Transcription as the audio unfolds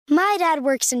My dad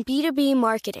works in B2B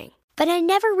marketing, but I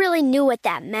never really knew what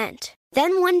that meant.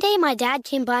 Then one day my dad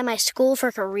came by my school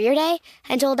for career day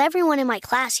and told everyone in my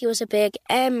class he was a big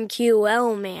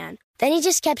MQL man. Then he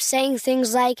just kept saying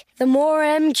things like, the more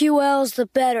MQLs, the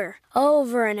better,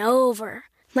 over and over.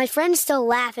 My friends still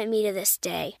laugh at me to this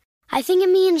day. I think it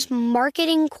means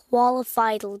marketing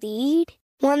qualified lead.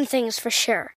 One thing's for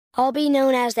sure, I'll be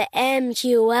known as the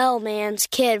MQL man's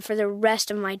kid for the rest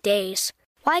of my days.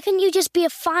 Why couldn't you just be a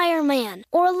fireman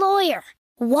or a lawyer?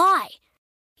 Why?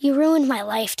 You ruined my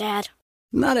life, Dad.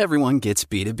 Not everyone gets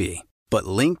B2B, but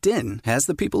LinkedIn has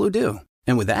the people who do.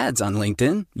 And with ads on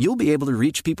LinkedIn, you'll be able to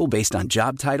reach people based on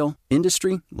job title,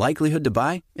 industry, likelihood to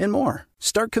buy, and more.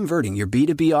 Start converting your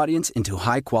B2B audience into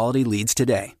high-quality leads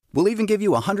today. We'll even give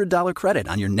you a $100 credit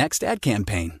on your next ad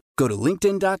campaign. Go to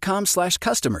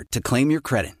linkedin.com/customer to claim your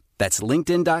credit. That's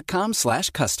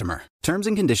linkedin.com/customer. Terms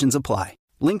and conditions apply.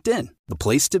 LinkedIn, the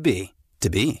place to be, to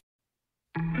be.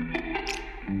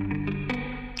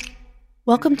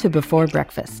 Welcome to Before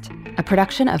Breakfast, a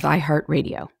production of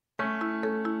iHeartRadio.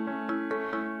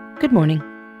 Good morning.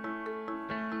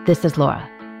 This is Laura.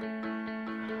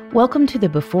 Welcome to the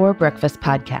Before Breakfast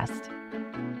podcast.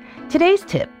 Today's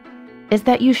tip is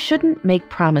that you shouldn't make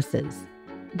promises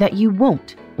that you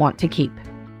won't want to keep.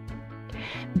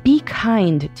 Be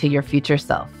kind to your future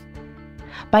self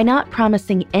by not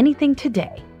promising anything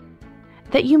today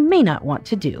that you may not want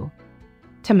to do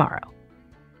tomorrow.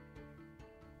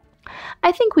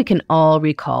 I think we can all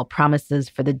recall promises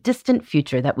for the distant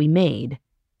future that we made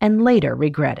and later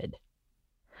regretted.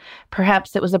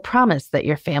 Perhaps it was a promise that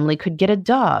your family could get a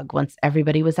dog once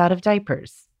everybody was out of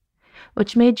diapers,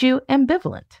 which made you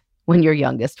ambivalent when your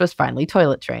youngest was finally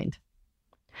toilet trained.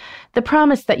 The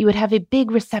promise that you would have a big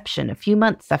reception a few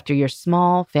months after your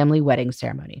small family wedding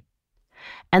ceremony,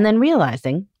 and then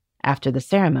realizing, after the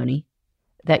ceremony,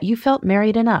 that you felt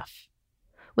married enough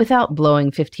without blowing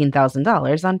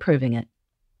 $15,000 on proving it.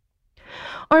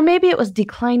 Or maybe it was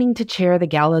declining to chair the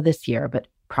gala this year, but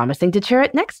promising to chair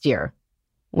it next year,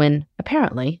 when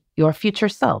apparently your future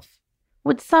self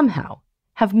would somehow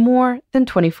have more than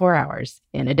 24 hours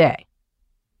in a day.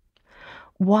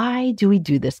 Why do we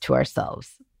do this to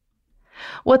ourselves?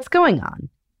 What's going on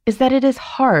is that it is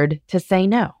hard to say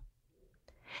no.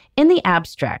 In the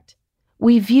abstract,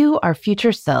 we view our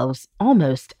future selves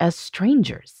almost as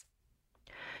strangers.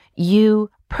 You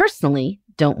personally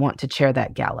don't want to chair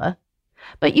that gala,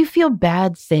 but you feel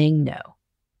bad saying no.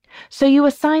 So you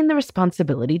assign the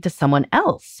responsibility to someone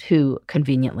else who,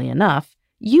 conveniently enough,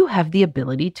 you have the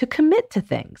ability to commit to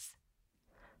things.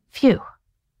 Phew,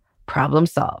 problem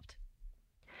solved.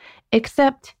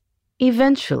 Except,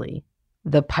 eventually,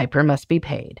 the piper must be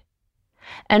paid.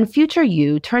 And future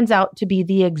you turns out to be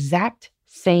the exact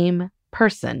same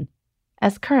person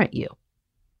as current you.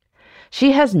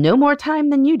 She has no more time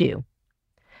than you do,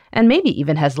 and maybe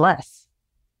even has less,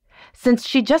 since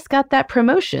she just got that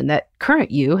promotion that current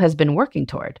you has been working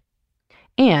toward,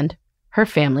 and her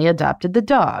family adopted the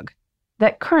dog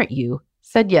that current you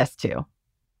said yes to.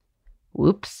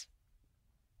 Whoops.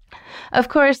 Of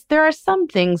course, there are some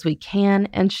things we can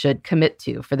and should commit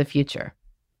to for the future.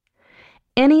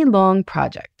 Any long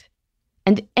project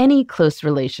and any close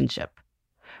relationship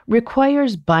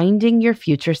requires binding your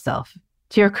future self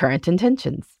to your current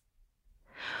intentions.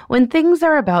 When things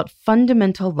are about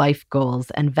fundamental life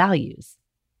goals and values,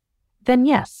 then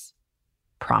yes,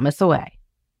 promise away.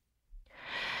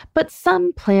 But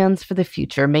some plans for the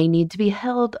future may need to be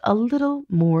held a little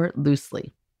more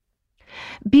loosely.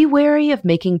 Be wary of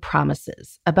making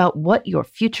promises about what your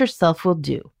future self will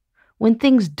do when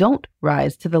things don't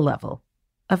rise to the level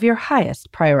of your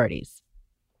highest priorities.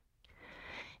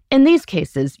 In these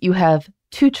cases, you have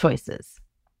two choices.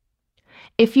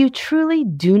 If you truly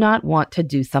do not want to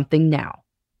do something now,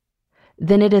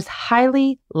 then it is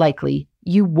highly likely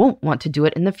you won't want to do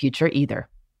it in the future either.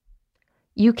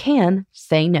 You can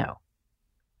say no.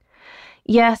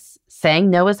 Yes, saying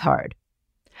no is hard,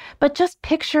 but just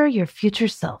picture your future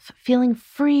self feeling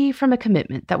free from a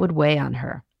commitment that would weigh on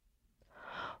her.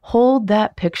 Hold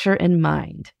that picture in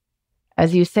mind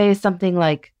as you say something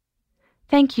like,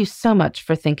 "Thank you so much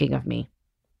for thinking of me.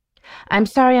 I'm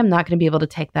sorry I'm not going to be able to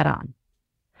take that on,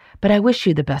 but I wish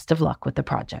you the best of luck with the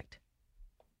project."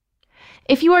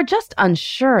 If you are just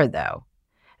unsure, though,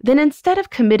 then instead of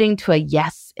committing to a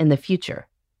yes in the future,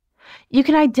 you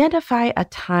can identify a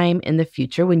time in the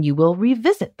future when you will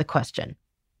revisit the question.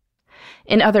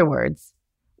 In other words,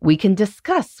 we can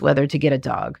discuss whether to get a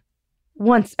dog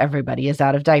once everybody is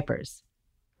out of diapers.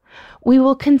 We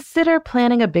will consider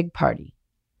planning a big party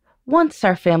once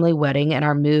our family wedding and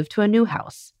our move to a new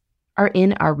house are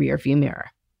in our rearview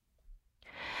mirror.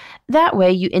 That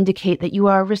way, you indicate that you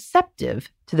are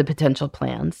receptive to the potential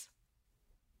plans.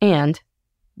 And,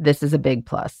 this is a big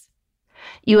plus,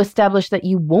 you establish that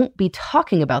you won't be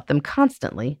talking about them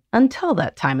constantly until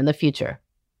that time in the future.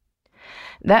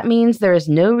 That means there is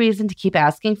no reason to keep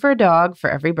asking for a dog for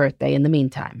every birthday in the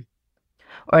meantime,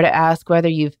 or to ask whether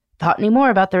you've thought any more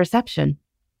about the reception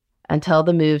until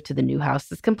the move to the new house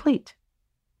is complete.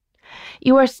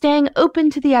 You are staying open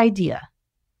to the idea,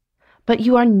 but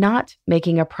you are not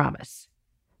making a promise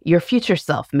your future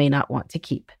self may not want to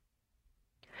keep.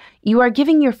 You are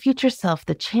giving your future self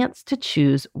the chance to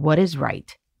choose what is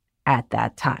right at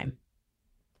that time,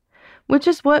 which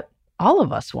is what all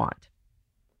of us want.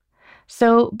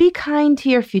 So be kind to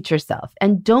your future self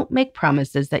and don't make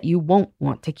promises that you won't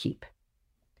want to keep.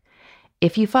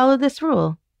 If you follow this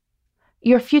rule,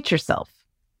 your future self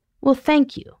will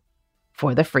thank you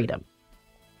for the freedom.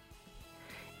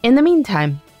 In the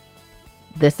meantime,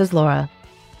 this is Laura.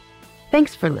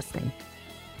 Thanks for listening.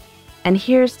 And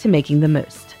here's to making the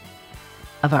most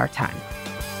of our time.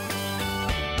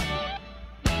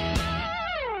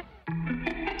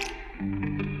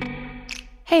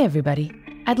 Hey everybody,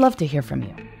 I'd love to hear from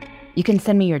you. You can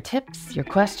send me your tips, your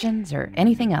questions, or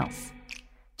anything else.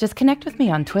 Just connect with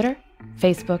me on Twitter,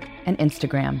 Facebook, and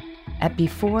Instagram at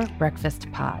Before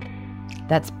Breakfast Pod.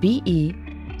 That's BE,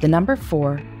 the number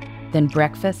 4, then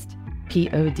breakfast,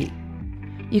 POD.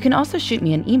 You can also shoot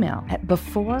me an email at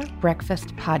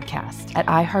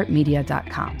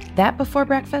beforebreakfastpodcast@iheartmedia.com. That Before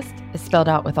Breakfast is spelled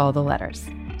out with all the letters.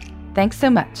 Thanks so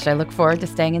much. I look forward to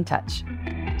staying in touch.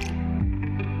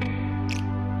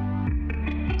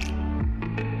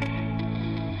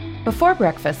 Before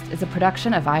Breakfast is a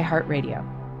production of iHeartRadio.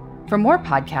 For more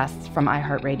podcasts from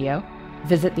iHeartRadio,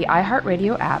 visit the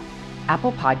iHeartRadio app,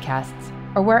 Apple Podcasts,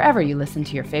 or wherever you listen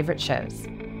to your favorite shows.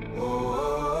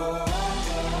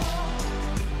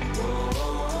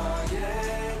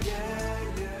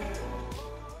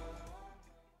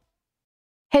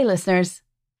 Hey listeners,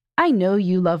 I know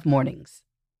you love mornings.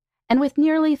 And with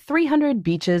nearly 300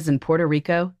 beaches in Puerto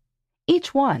Rico,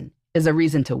 each one is a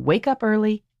reason to wake up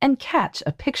early and catch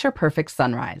a picture-perfect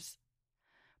sunrise.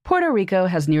 Puerto Rico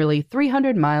has nearly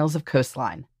 300 miles of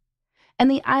coastline, and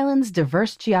the island's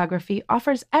diverse geography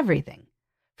offers everything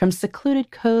from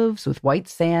secluded coves with white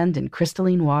sand and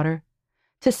crystalline water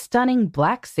to stunning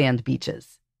black sand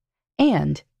beaches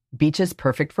and beaches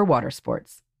perfect for water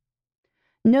sports.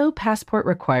 No passport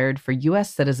required for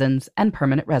U.S. citizens and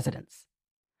permanent residents.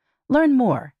 Learn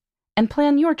more and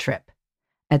plan your trip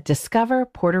at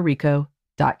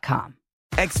discoverpuertorico.com.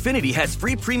 Xfinity has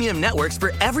free premium networks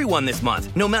for everyone this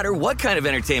month, no matter what kind of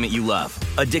entertainment you love.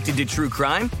 Addicted to true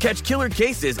crime? Catch killer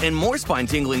cases and more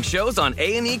spine-tingling shows on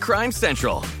A&E Crime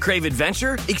Central. Crave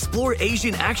adventure? Explore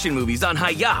Asian action movies on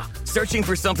Hi-YAH. Searching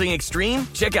for something extreme?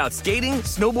 Check out skating,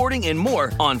 snowboarding, and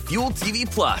more on Fuel TV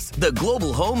Plus, the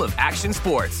global home of action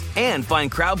sports. And find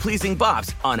crowd-pleasing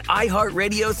bops on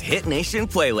iHeartRadio's Hit Nation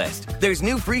playlist. There's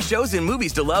new free shows and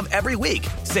movies to love every week.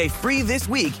 Say free this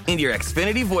week in your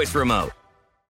Xfinity voice remote.